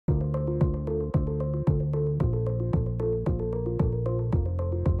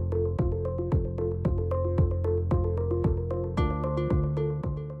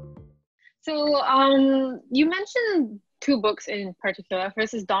You mentioned two books in particular.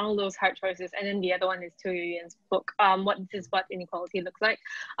 First is Donald Lowe's Hard Choices, and then the other one is Tu Yuyan's book, What Inequality Looks Like.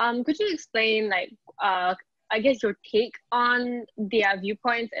 Could you explain, like, I guess your take on their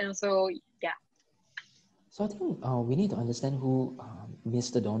viewpoints, and also, yeah. So I think we need to understand who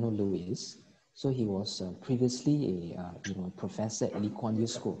Mr. Donald Lowe is. So he was previously a professor at Lee Kuan Yew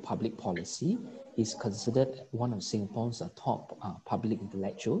School of Public Policy. He's considered one of Singapore's top public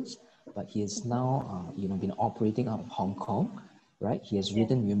intellectuals, but he is now been operating out of Hong Kong, right? He has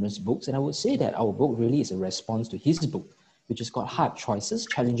written numerous books, and I would say that our book really is a response to his book, which is called Hard Choices: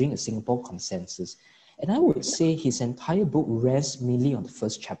 Challenging the Singapore Consensus. And I would say his entire book rests mainly on the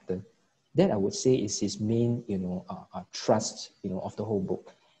first chapter. That I would say is his main, thrust, of the whole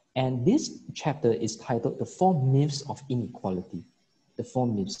book. And this chapter is titled The Four Myths of Inequality. The Four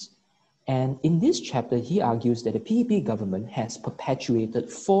Myths. And in this chapter, he argues that the PEP government has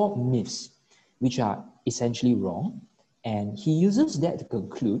perpetuated four myths, which are essentially wrong. And he uses that to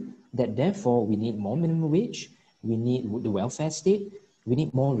conclude that therefore we need more minimum wage, we need the welfare state, we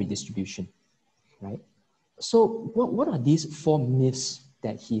need more redistribution, right? So what are these four myths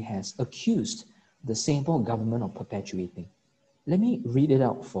that he has accused the Singapore government of perpetuating? Let me read it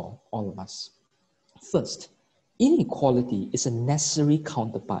out for all of us. First, inequality is a necessary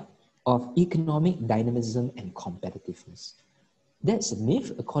counterpart of economic dynamism and competitiveness. That's a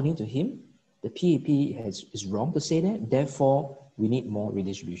myth, according to him. The PAP is wrong to say that, therefore, we need more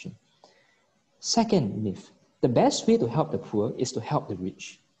redistribution. Second myth, the best way to help the poor is to help the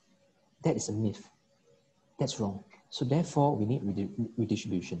rich. That is a myth. That's wrong. So therefore, we need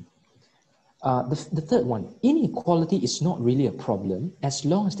redistribution. The third one, inequality is not really a problem as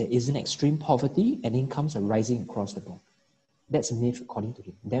long as there isn't extreme poverty and incomes are rising across the board. That's a myth according to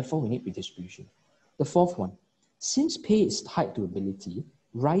him. Therefore, we need redistribution. The fourth one, since pay is tied to ability,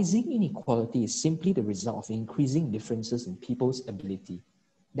 rising inequality is simply the result of increasing differences in people's ability.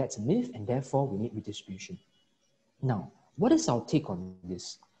 That's a myth, and therefore we need redistribution. Now, what is our take on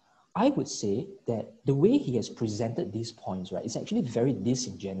this? I would say that the way he has presented these points, right, is actually very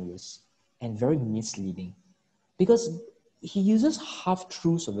disingenuous and very misleading, because he uses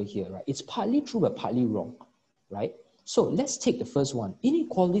half-truths over here, right? It's partly true but partly wrong, right? So let's take the first one.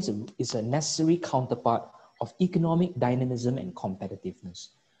 Inequality is a necessary counterpart of economic dynamism and competitiveness.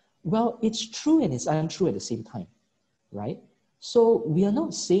 Well, it's true and it's untrue at the same time, right? So we are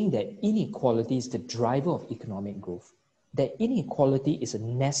not saying that inequality is the driver of economic growth, that inequality is a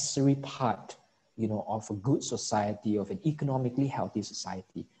necessary part, of a good society, of an economically healthy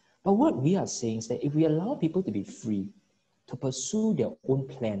society. But what we are saying is that if we allow people to be free, to pursue their own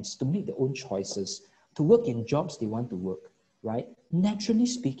plans, to make their own choices, to work in jobs they want to work, right? Naturally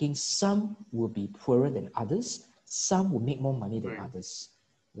speaking, some will be poorer than others, some will make more money than others,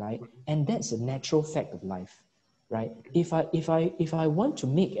 right? And that's a natural fact of life, right? If I want to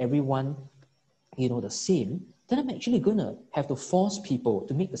make everyone, the same, then I'm actually gonna have to force people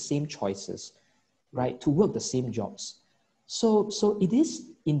to make the same choices, right? To work the same jobs. So it is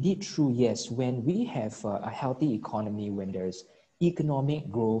indeed true, yes, when we have a healthy economy, when there's economic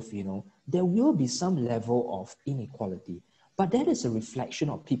growth, there will be some level of inequality. But that is a reflection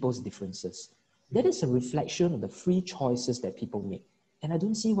of people's differences. That is a reflection of the free choices that people make. And I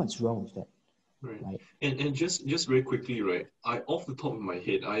don't see what's wrong with that. Right. And just very quickly, right, off the top of my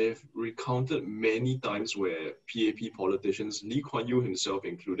head, I have recounted many times where PAP politicians, Lee Kuan Yew himself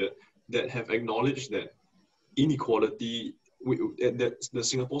included, that have acknowledged that inequality, that the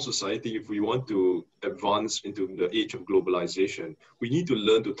Singapore society, if we want to advance into the age of globalization, we need to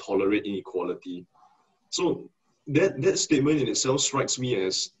learn to tolerate inequality. So that statement in itself strikes me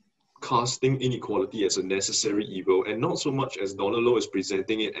as casting inequality as a necessary evil, and not so much as Donald Lowe is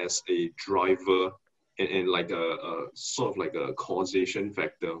presenting it as a driver and like a sort of like a causation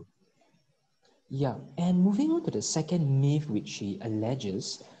factor. Yeah, and moving on to the second myth which he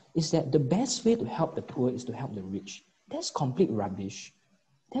alleges is that the best way to help the poor is to help the rich. That's complete rubbish.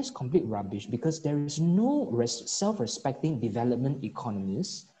 That's complete rubbish, because there is no self-respecting development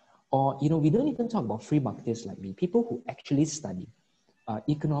economists, or, we don't even talk about free marketers like me, people who actually study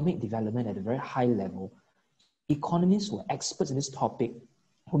economic development at a very high level, economists who are experts in this topic,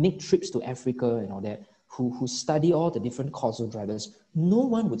 who make trips to Africa and all that, who study all the different causal drivers. No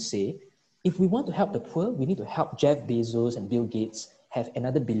one would say, if we want to help the poor, we need to help Jeff Bezos and Bill Gates have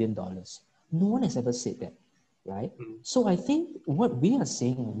another $1 billion. No one has ever said that, right? So I think what we are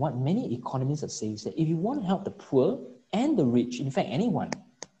saying, and what many economists are saying, is that if you want to help the poor and the rich, in fact, anyone,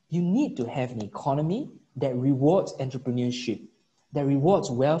 you need to have an economy that rewards entrepreneurship, that rewards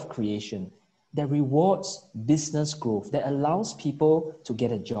wealth creation, that rewards business growth, that allows people to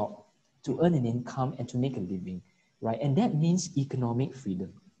get a job, to earn an income and to make a living, right? And that means economic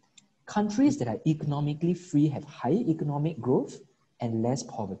freedom. Countries that are economically free have higher economic growth and less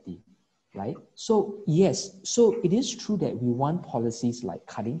poverty, right? So yes, so it is true that we want policies like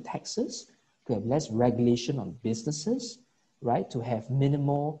cutting taxes, to have less regulation on businesses, right? To have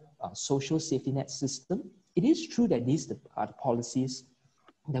minimal social safety net system. It is true that these are the policies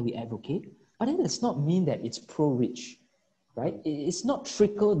that we advocate, but it does not mean that it's pro-rich, right? It's not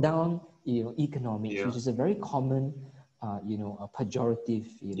trickle down, economics, which is a very common, a pejorative,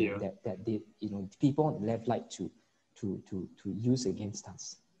 that they, people on the left like to use against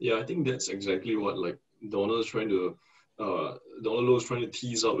us. Yeah, I think that's exactly what like Donald Low is trying to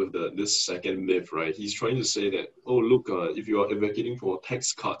tease out with this second myth, right? He's trying to say that, oh, look, if you are advocating for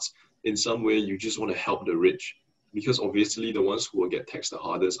tax cuts, in some way you just want to help the rich, because obviously the ones who will get taxed the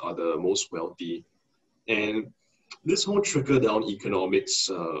hardest are the most wealthy. And this whole trickle-down economics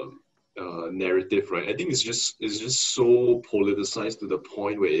narrative, right? I think it's just so politicized to the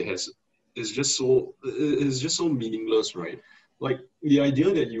point where it's just so meaningless, right? Like the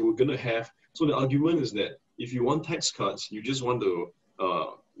idea that you were gonna have. So the argument is that if you want tax cuts, you just want to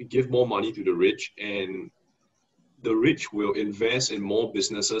give more money to the rich, and the rich will invest in more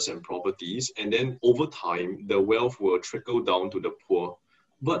businesses and properties, and then over time, the wealth will trickle down to the poor.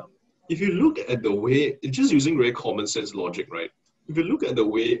 But if you look at the way, just using very common sense logic, right? If you look at the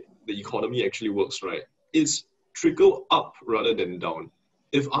way the economy actually works, right, it's trickle up rather than down.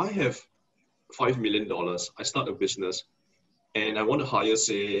 If I have $5 million, I start a business, and I want to hire,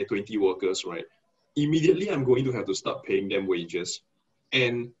 say, 20 workers, right? Immediately, I'm going to have to start paying them wages.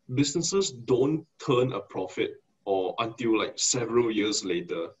 And businesses don't turn a profit or until like several years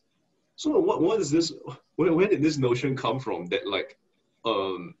later. So what is this? Where did this notion come from that like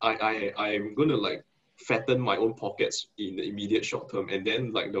I'm gonna like fatten my own pockets in the immediate short term, and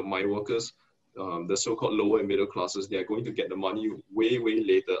then like my workers, the so-called lower and middle classes, they are going to get the money way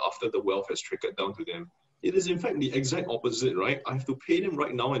later after the wealth has trickled down to them. It is in fact the exact opposite, right? I have to pay them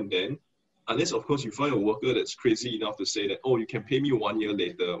right now and then, unless of course you find a worker that's crazy enough to say that, oh, you can pay me 1 year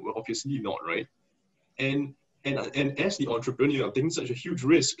later. Well, obviously not, right? And as the entrepreneur, I'm taking such a huge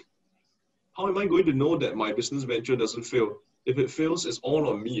risk. How am I going to know that my business venture doesn't fail? If it fails, it's all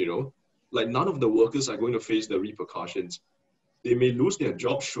on me, Like none of the workers are going to face the repercussions. They may lose their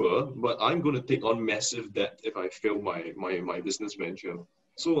job, sure, but I'm going to take on massive debt if I fail my business venture.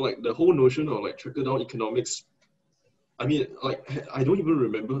 So like the whole notion of like trickle down economics, I mean, like I don't even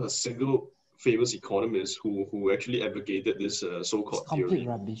remember a single famous economist who actually advocated this so-called complete theory.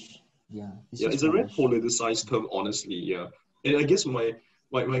 Rubbish. Yeah, it's a very politicized term, honestly. Yeah, and I guess my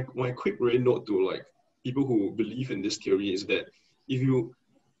quick brain note to like people who believe in this theory is that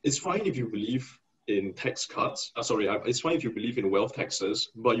it's fine if you believe in tax cuts. It's fine if you believe in wealth taxes,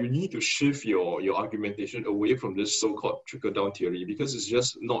 but you need to shift your argumentation away from this so-called trickle-down theory, because it's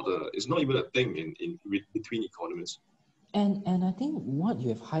just it's not even a thing in between economists. And I think what you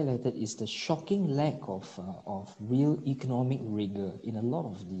have highlighted is the shocking lack of real economic rigor in a lot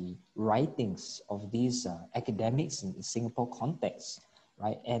of the writings of these academics in the Singapore context,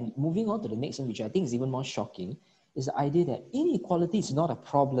 right? And moving on to the next one, which I think is even more shocking, is the idea that inequality is not a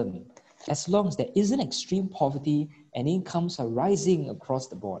problem as long as there isn't extreme poverty and incomes are rising across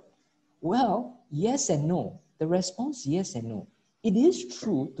the board. Well, yes and no. The response, yes and no. It is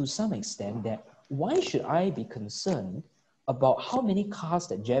true to some extent that why should I be concerned about how many cars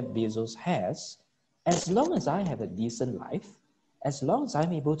that Jeff Bezos has, as long as I have a decent life, as long as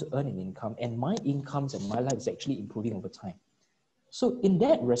I'm able to earn an income, and my incomes and my life is actually improving over time. So in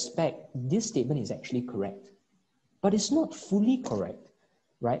that respect, this statement is actually correct. But it's not fully correct,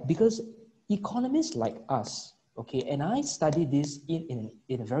 right? Because economists like us, okay, and I study this in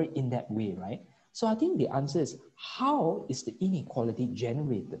a very in-depth way, right? So I think the answer is, how is the inequality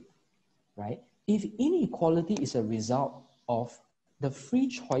generated, right? If inequality is a result of the free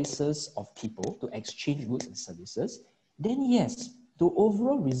choices of people to exchange goods and services, then yes, the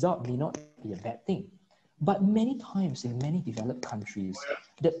overall result may not be a bad thing. But many times in many developed countries,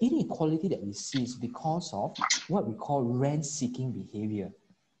 the inequality that we see is because of what we call rent-seeking behavior,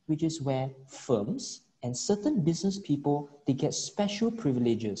 which is where firms and certain business people, they get special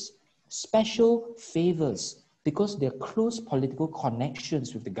privileges, special favors, because they're close political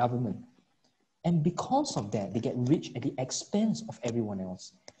connections with the government. And because of that, they get rich at the expense of everyone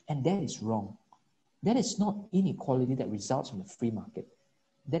else. And that is wrong. That is not inequality that results from the free market.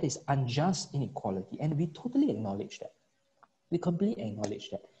 That is unjust inequality. And we totally acknowledge that. We completely acknowledge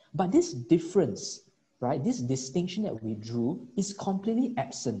that. But this difference, right, this distinction that we drew is completely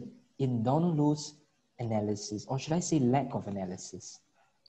absent in Donald Low's analysis, or should I say lack of analysis.